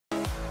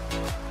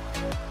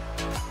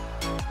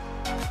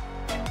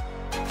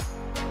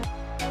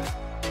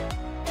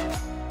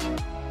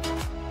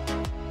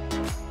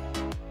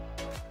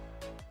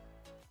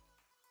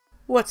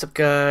What's up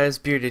guys,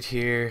 Bearded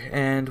here,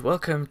 and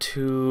welcome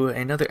to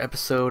another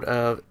episode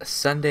of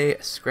Sunday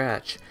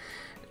Scratch.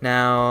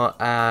 Now,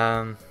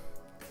 I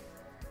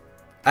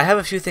have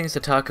a few things to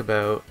talk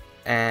about,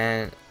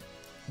 and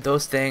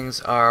those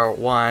things are,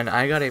 one,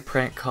 I got a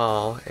prank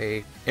call,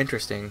 a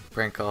interesting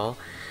prank call,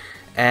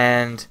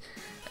 and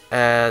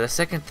the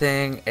second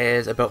thing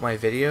is about my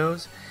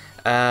videos.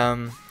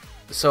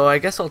 So I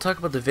guess I'll talk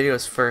about the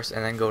videos first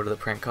and then go to the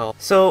prank call.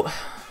 So,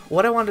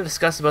 what I want to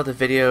discuss about the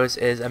videos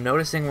is I'm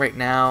noticing right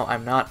now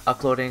I'm not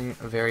uploading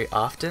very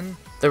often.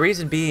 The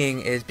reason being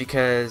is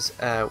because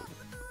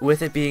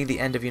with it being the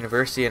end of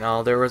university and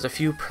all, there was a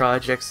few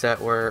projects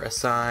that were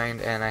assigned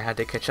and I had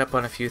to catch up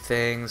on a few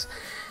things,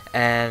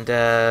 and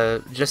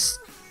just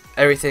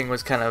everything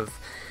was kind of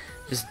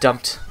just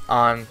dumped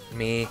on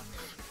me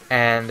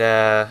and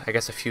I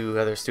guess a few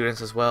other students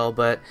as well,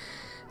 but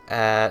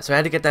so I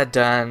had to get that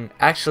done.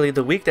 Actually,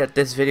 the week that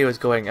this video is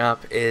going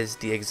up is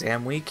the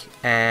exam week,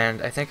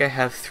 and I think I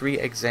have 3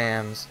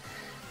 exams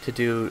to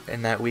do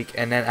in that week,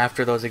 and then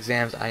after those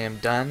exams I am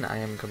done. I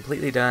am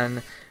completely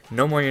done.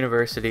 No more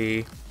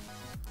university.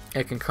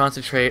 I can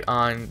concentrate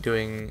on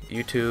doing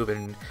YouTube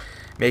and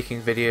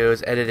making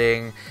videos,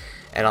 editing,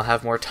 and I'll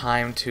have more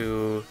time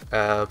to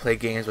play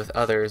games with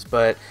others,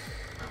 but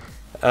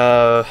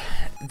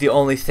the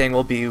only thing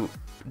will be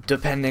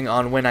depending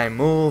on when I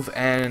move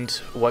and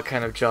what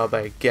kind of job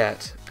I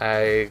get.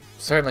 I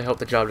certainly hope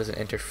the job doesn't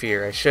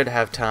interfere. I should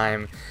have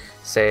time,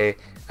 say,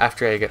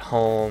 after I get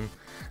home,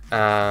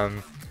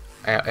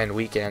 and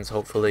weekends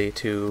hopefully,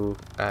 to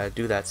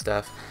do that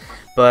stuff.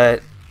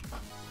 But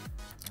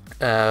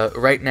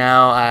right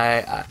now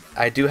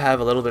I do have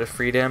a little bit of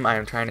freedom. I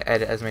am trying to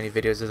edit as many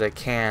videos as I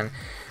can,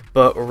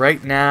 but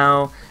right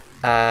now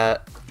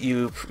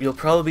you'll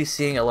probably be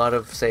seeing a lot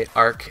of, say,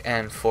 Ark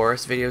and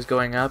Forest videos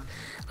going up.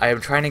 I am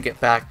trying to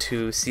get back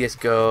to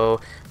CSGO.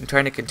 I'm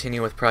trying to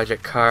continue with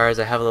Project Cars.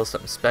 I have a little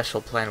something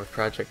special planned with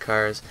Project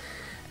Cars.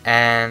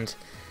 And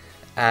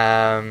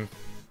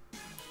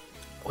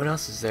what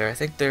else is there? I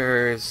think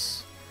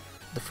there's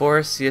the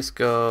Forest,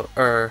 CSGO,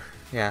 or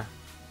yeah,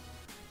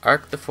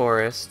 Ark, the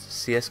Forest,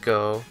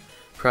 CSGO,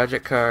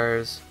 Project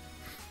Cars,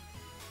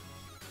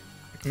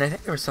 and I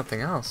think there was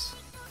something else.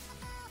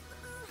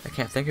 I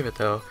can't think of it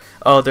though.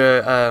 Oh,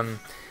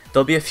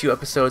 there'll be a few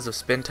episodes of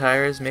Spin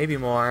Tires, maybe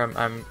more.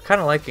 I'm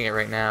kind of liking it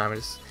right now.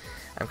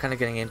 I'm kind of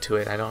getting into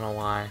it. I don't know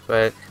why.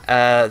 But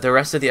the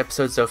rest of the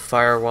episodes of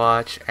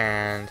Firewatch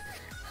and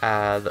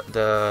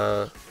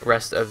the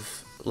rest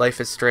of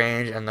Life is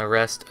Strange and the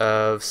rest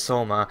of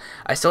Soma.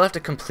 I still have to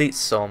complete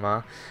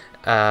Soma,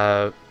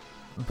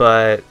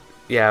 but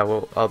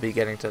yeah, I'll be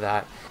getting to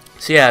that.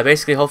 So yeah,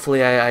 basically,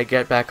 hopefully I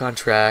get back on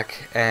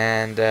track,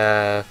 and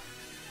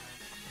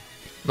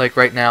like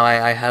right now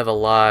I have a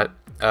lot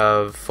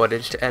of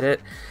footage to edit,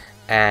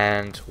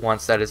 and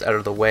once that is out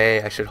of the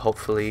way I should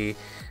hopefully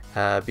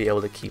be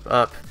able to keep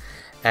up.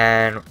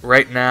 And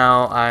right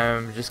now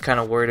I'm just kind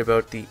of worried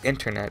about the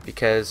internet,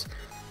 because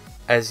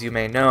as you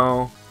may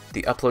know,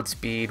 the upload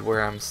speed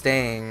where I'm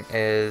staying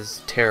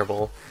is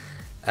terrible,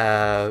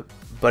 but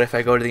if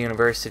I go to the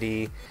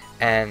university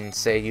and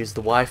say use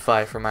the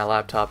Wi-Fi for my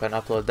laptop and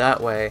upload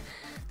that way,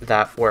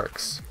 that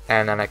works,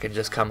 and then I can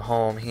just come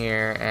home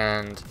here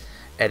and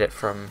edit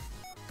from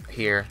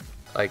here,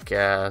 like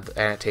the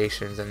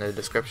annotations and the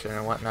description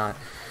and whatnot.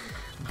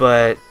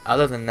 But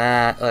other than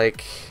that,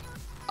 like,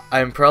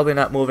 I'm probably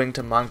not moving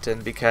to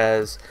Moncton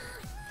because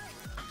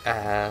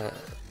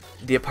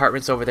the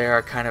apartments over there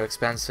are kind of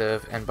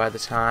expensive, and by the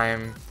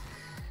time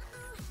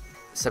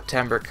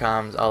September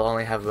comes I'll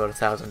only have about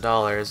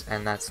 $1,000,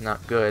 and that's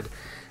not good.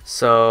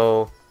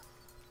 So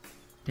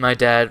my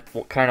dad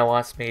kind of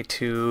wants me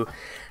to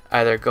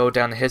either go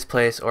down to his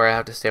place or I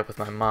have to stay up with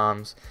my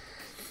mom's,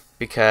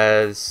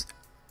 because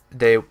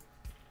they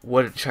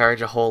wouldn't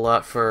charge a whole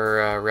lot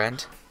for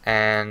rent,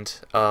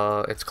 and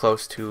it's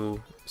close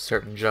to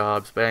certain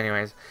jobs. But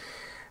anyways,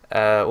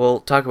 we'll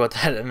talk about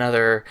that in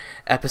another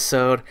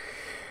episode.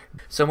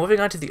 So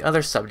moving on to the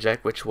other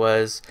subject, which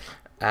was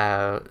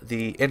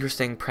the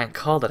interesting prank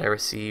call that I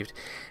received.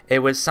 It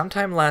was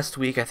sometime last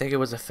week, I think it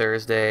was a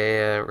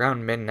Thursday,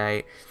 around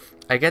midnight.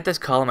 I get this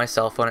call on my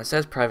cell phone. It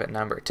says private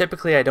number.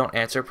 Typically I don't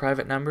answer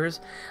private numbers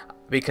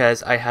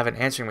because I have an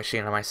answering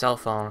machine on my cell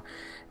phone,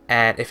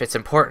 and if it's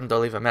important they'll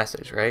leave a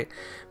message, right?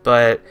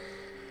 But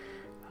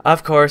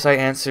of course I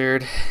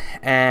answered,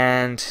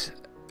 and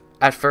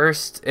at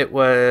first it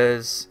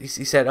was, he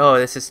said, oh,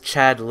 this is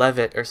Chad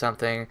Levitt or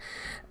something.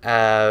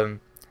 I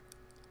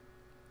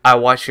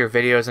watch your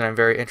videos and I'm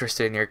very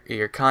interested in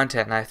your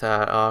content. And I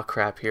thought, oh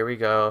crap, here we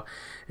go.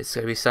 It's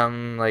gonna be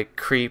some like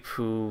creep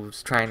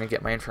who's trying to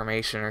get my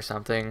information or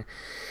something.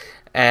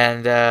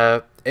 And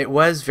it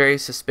was very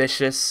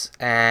suspicious,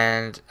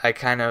 and I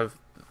kind of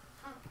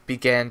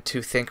began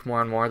to think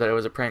more and more that it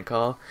was a prank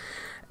call.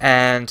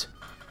 And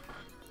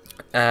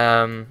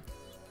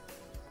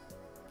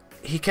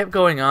he kept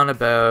going on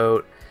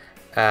about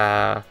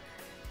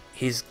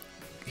he's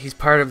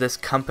part of this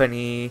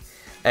company.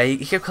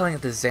 He kept calling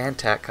it the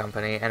Zantac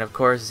company, and of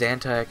course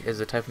Zantac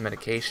is a type of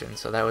medication,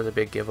 so that was a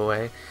big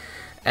giveaway.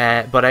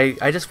 but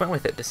I just went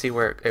with it to see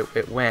where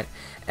it went.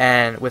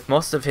 And with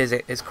most of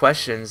his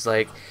questions,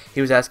 like,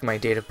 he was asking my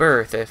date of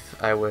birth,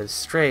 if I was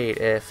straight,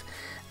 if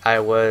I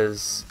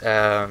was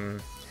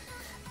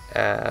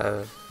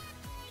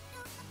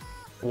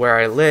where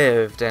I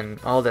lived, and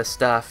all this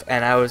stuff,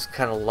 and I was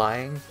kind of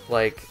lying.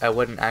 Like, I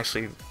wouldn't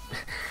actually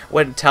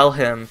wouldn't tell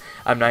him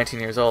I'm 19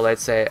 years old. I'd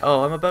say,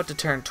 oh, I'm about to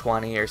turn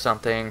 20 or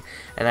something,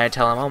 and I'd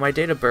tell him, oh, my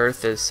date of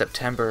birth is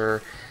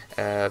September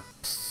 19th,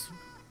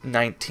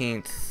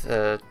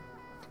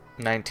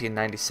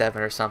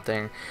 1997 or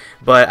something.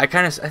 But I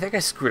think I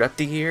screwed up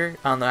the year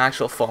on the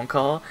actual phone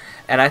call,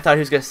 and I thought he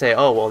was gonna say,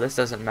 oh, well, this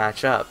doesn't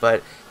match up,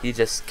 but he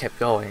just kept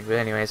going. But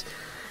anyways,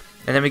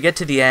 and then we get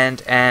to the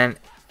end, and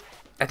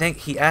I think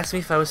he asked me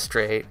if I was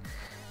straight,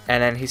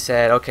 and then he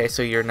said, okay,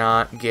 so you're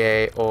not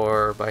gay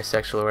or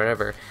bisexual or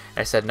whatever. And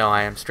I said, no,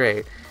 I am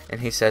straight.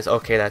 And he says,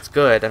 okay, that's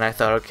good. And I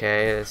thought,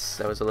 okay,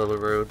 that was a little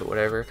rude, but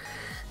whatever.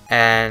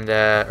 And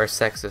or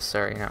sexist,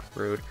 sorry, not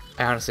rude.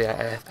 Honestly,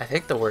 I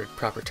think the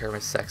proper term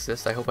is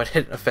sexist. I hope I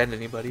didn't offend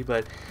anybody,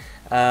 but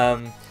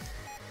and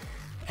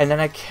then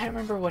I can't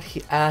remember what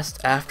he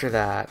asked after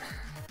that,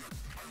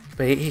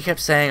 but he kept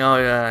saying,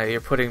 oh,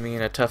 you're putting me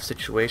in a tough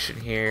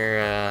situation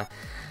here,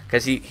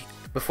 because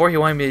before he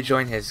wanted me to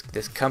join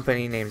this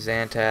company named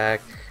Zantac,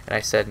 and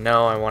I said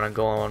no, I want to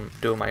go on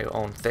do my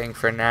own thing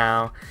for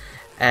now.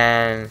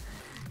 And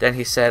then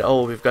he said,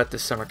 oh, we've got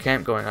this summer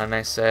camp going on, and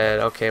I said,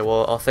 okay,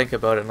 well, I'll think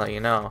about it and let you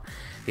know.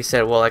 He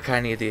said, well, I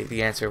kind of need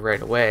the answer right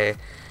away.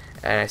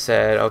 And I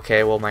said,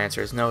 okay, well, my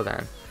answer is no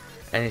then.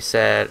 And he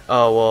said,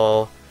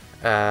 oh,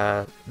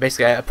 well,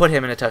 basically I put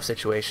him in a tough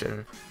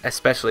situation,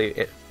 especially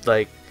he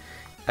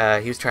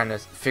was trying to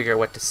figure out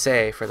what to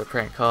say for the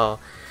prank call.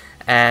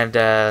 And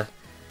then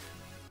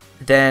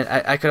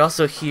I could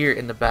also hear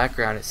in the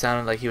background, it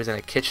sounded like he was in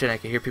a kitchen. I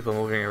could hear people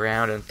moving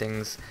around and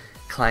things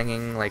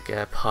clanging, like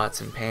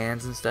pots and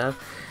pans and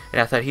stuff. And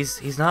I thought,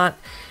 he's not,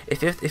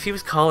 if he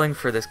was calling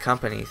for this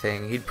company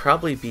thing, he'd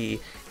probably be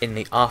in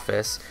the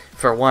office.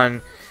 For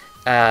one,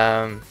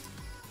 well,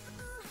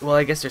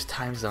 I guess there's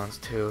time zones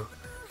too.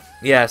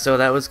 Yeah, so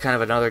that was kind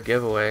of another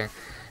giveaway.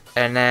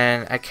 And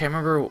then I can't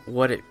remember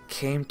what it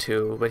came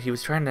to, but he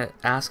was trying to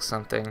ask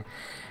something,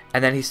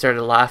 and then he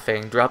started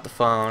laughing, dropped the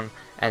phone,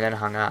 and then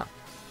hung up.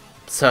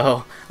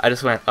 So I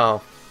just went,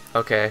 oh,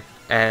 okay,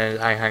 and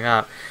I hung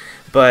up.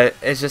 But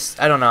it's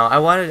just, I don't know, I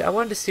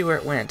wanted to see where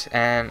it went,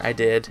 and I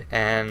did,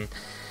 and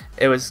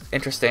it was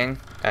interesting.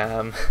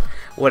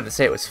 Wouldn't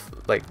say it was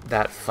like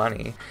that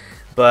funny,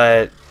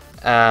 but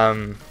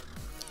I'm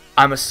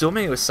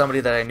assuming it was somebody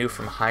that I knew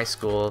from high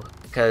school,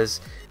 because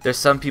there's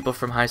some people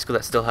from high school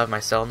that still have my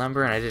cell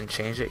number, and I didn't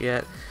change it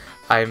yet.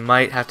 I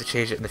might have to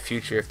change it in the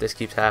future if this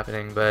keeps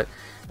happening, but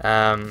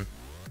I'm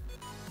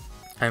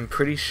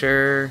pretty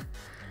sure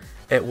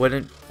it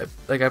wouldn't,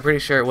 like, I'm pretty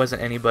sure it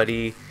wasn't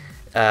anybody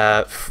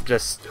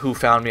just who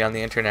found me on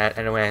the internet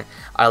and went,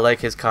 I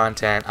like his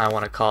content, I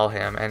want to call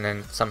him, and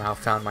then somehow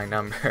found my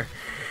number.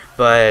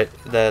 But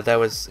it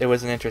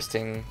was an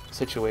interesting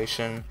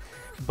situation.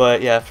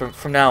 But yeah,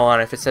 from now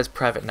on, if it says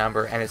private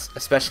number, and it's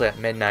especially at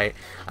midnight,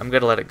 I'm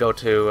gonna let it go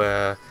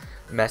to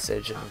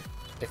message, and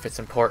if it's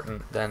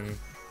important, then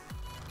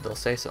they'll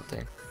say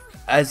something.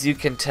 As you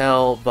can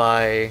tell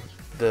by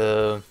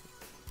the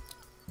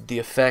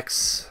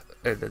effects,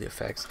 I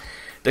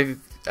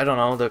don't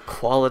know, the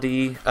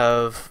quality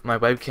of my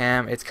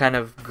webcam, it's kind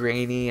of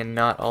grainy and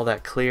not all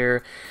that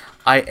clear.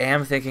 I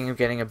am thinking of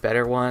getting a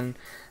better one.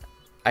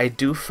 I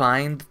do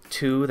find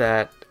too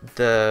that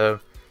there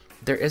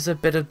is a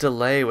bit of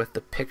delay with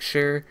the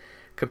picture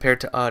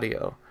compared to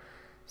audio.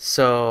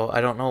 So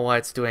I don't know why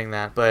it's doing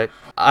that, but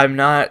I'm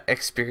not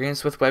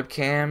experienced with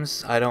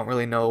webcams. I don't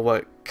really know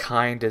what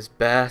kind is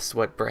best,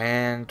 what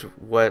brand,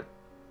 what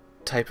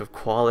type of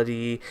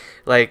quality.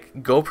 Like,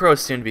 GoPro is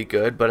soon to be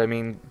good, but I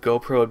mean,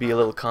 GoPro would be a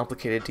little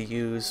complicated to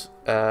use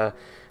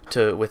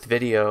with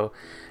video.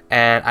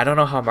 And I don't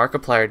know how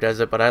Markiplier does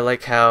it, but I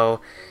like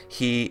how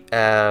he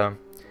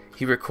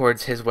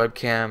records his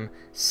webcam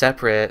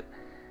separate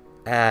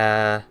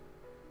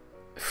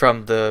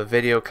from the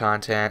video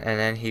content, and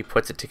then he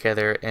puts it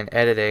together in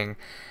editing,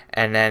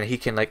 and then he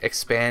can like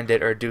expand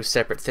it or do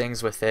separate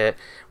things with it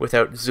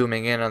without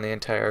zooming in on the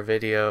entire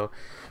video.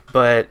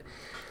 But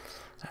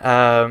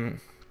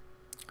I'm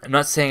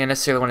not saying I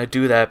necessarily want to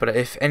do that, but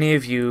if any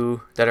of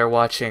you that are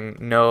watching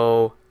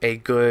know a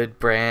good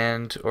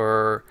brand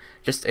or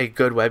just a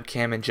good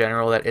webcam in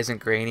general that isn't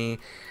grainy,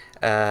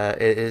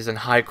 it is in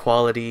high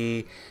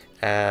quality,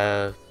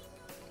 just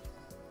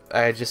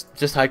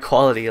high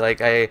quality,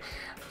 like I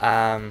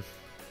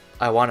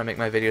want to make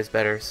my videos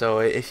better. So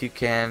if you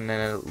can,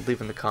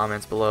 leave in the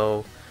comments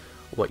below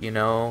what you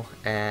know,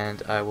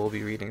 and I will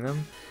be reading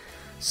them.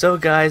 So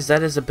guys,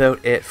 that is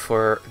about it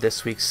for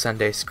this week's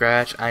Sunday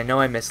Scratch. I know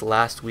I missed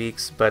last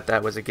week's, but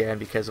that was again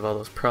because of all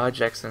those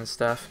projects and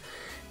stuff.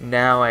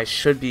 Now I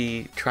should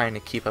be trying to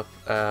keep up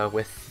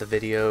with the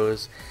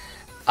videos.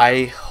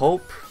 I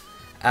hope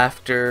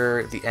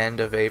after the end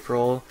of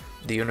April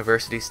the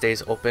university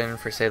stays open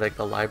for, say, like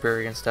the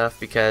library and stuff,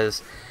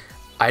 because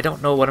I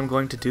don't know what I'm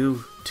going to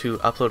do to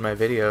upload my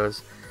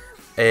videos.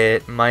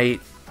 It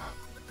might,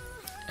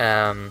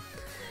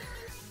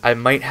 I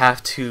might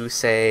have to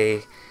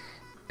say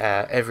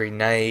every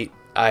night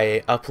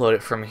I upload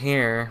it from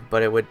here,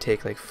 but it would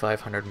take like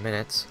 500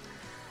 minutes,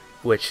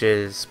 which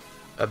is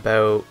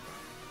about...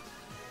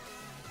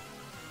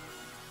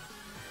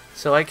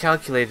 So I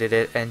calculated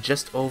it, and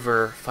just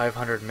over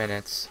 500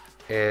 minutes,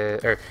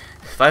 or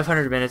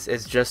 500 minutes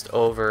is just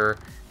over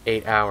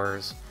 8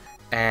 hours,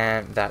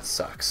 and that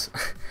sucks.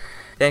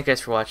 Thank you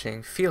guys for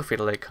watching. Feel free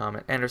to like,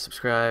 comment, and or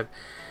subscribe.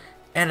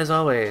 And as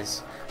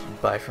always,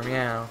 bye for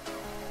meow.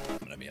 I'm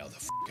gonna meow the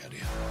f*** out of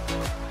you.